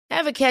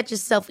Ever catch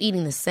yourself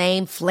eating the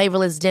same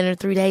flavorless dinner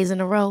 3 days in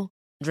a row?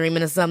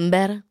 Dreaming of something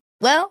better?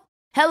 Well,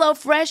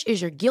 HelloFresh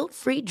is your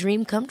guilt-free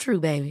dream come true,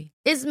 baby.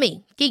 It's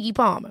me, Keke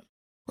Palmer.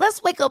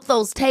 Let's wake up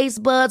those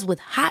taste buds with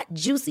hot,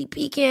 juicy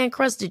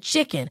pecan-crusted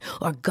chicken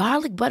or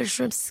garlic butter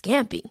shrimp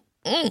scampi.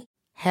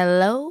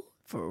 Hello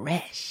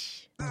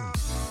Fresh.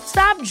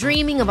 Stop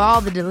dreaming of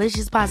all the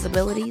delicious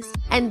possibilities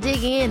and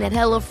dig in at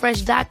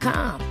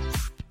HelloFresh.com.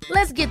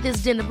 Let's get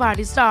this dinner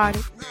party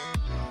started.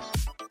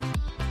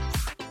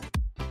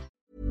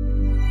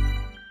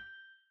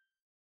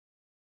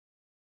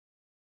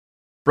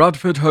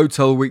 Bradford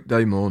Hotel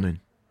weekday morning.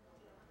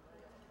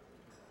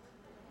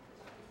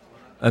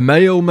 A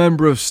male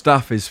member of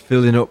staff is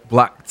filling up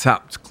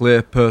black-tapped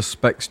clear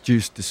Perspex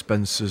juice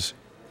dispensers.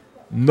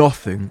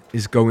 Nothing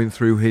is going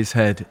through his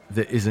head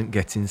that isn't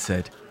getting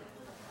said.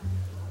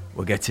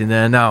 We're getting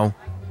there now.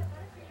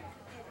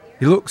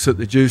 He looks at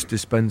the juice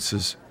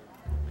dispensers.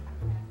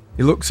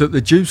 He looks at the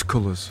juice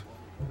colours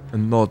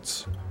and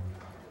nods.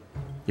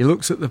 He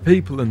looks at the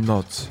people and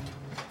nods.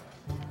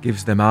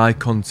 Gives them eye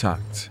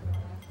contact,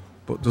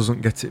 but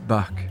doesn't get it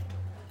back.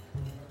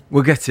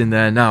 We're getting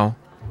there now.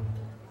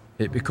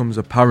 It becomes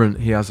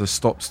apparent he has a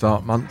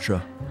stop-start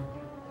mantra.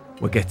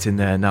 We're getting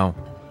there now.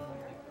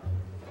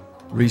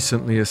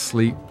 Recently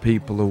asleep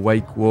people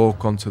awake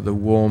walk onto the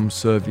warm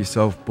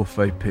serve-yourself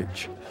buffet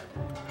pitch.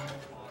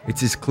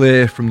 It is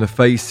clear from the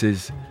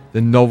faces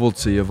the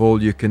novelty of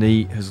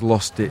all-you-can-eat has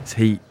lost its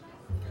heat.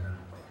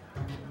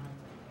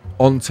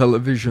 On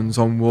televisions,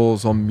 on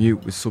walls, on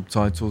mute with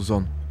subtitles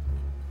on.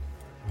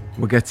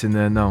 We're getting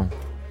there now.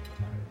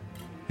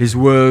 His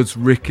words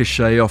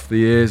ricochet off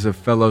the ears of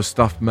fellow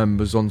staff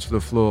members onto the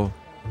floor.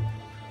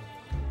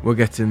 We're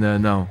getting there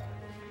now.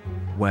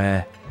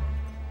 Where?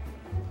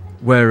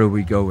 Where are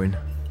we going?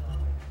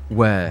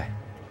 Where?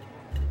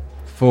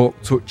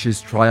 Fork touches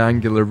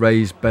triangular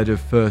raised bed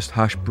of first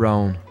hash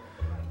brown,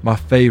 my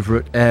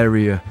favourite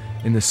area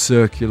in the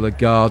circular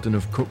garden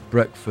of cooked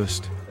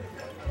breakfast.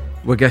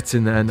 We're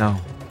getting there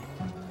now.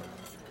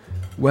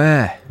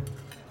 Where?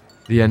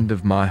 The end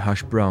of my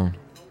hash brown.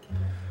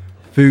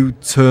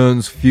 Food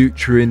turns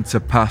future into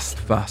past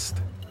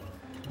fast.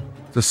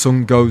 The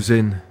sun goes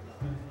in,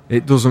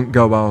 it doesn't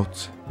go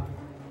out.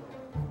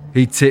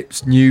 He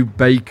tips new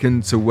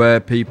bacon to where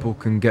people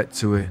can get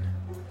to it.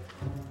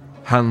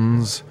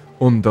 Hands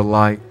under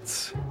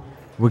lights.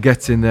 We're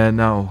getting there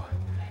now.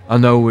 I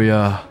know we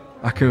are.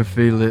 I can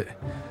feel it.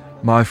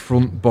 My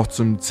front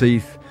bottom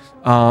teeth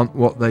aren't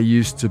what they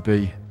used to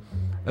be.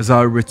 As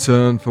I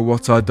return for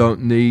what I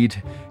don't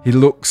need, he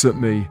looks at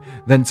me,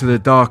 then to the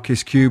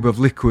darkest cube of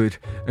liquid,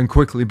 and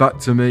quickly back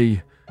to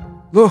me.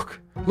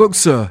 Look,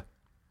 sir.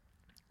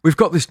 We've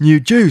got this new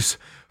juice,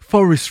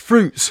 Forest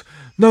Fruits.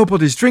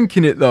 Nobody's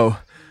drinking it though.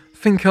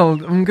 Think I'm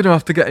going to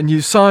have to get a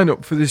new sign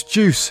up for this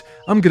juice.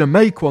 I'm going to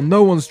make one.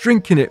 No one's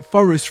drinking it.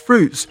 Forest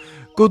Fruits.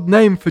 Good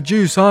name for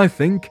juice, I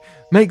think.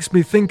 Makes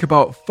me think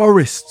about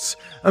forests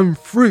and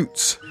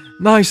fruits.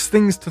 Nice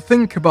things to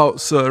think about,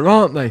 sir,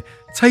 aren't they?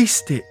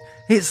 Taste it.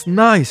 It's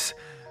nice.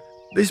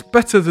 It's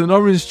better than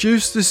orange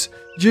juice, this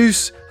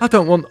juice. I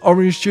don't want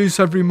orange juice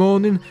every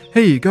morning.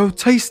 Here you go,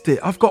 taste it.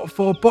 I've got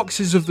 4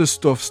 boxes of the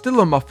stuff, still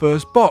on my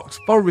first box.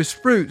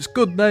 Forest Fruits,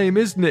 good name,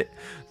 isn't it?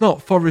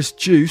 Not forest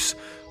juice,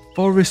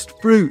 Forest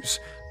Fruits.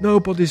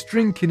 Nobody's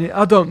drinking it,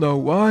 I don't know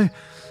why.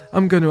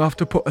 I'm going to have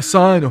to put a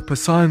sign up, a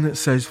sign that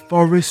says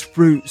Forest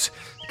Fruits.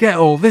 Get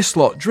all this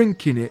lot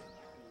drinking it.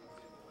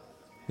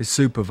 His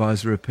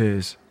supervisor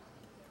appears.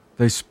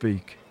 They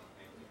speak.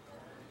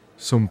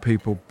 Some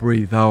people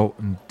breathe out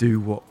and do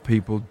what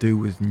people do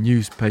with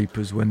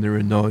newspapers when they're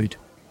annoyed.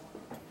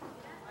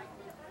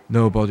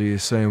 Nobody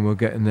is saying we're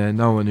getting there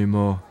now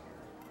anymore.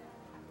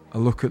 I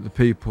look at the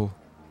people.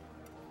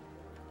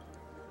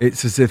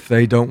 It's as if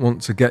they don't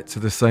want to get to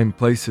the same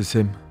place as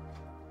him.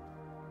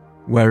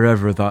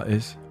 Wherever that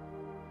is.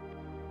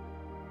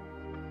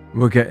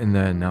 We're getting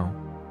there now.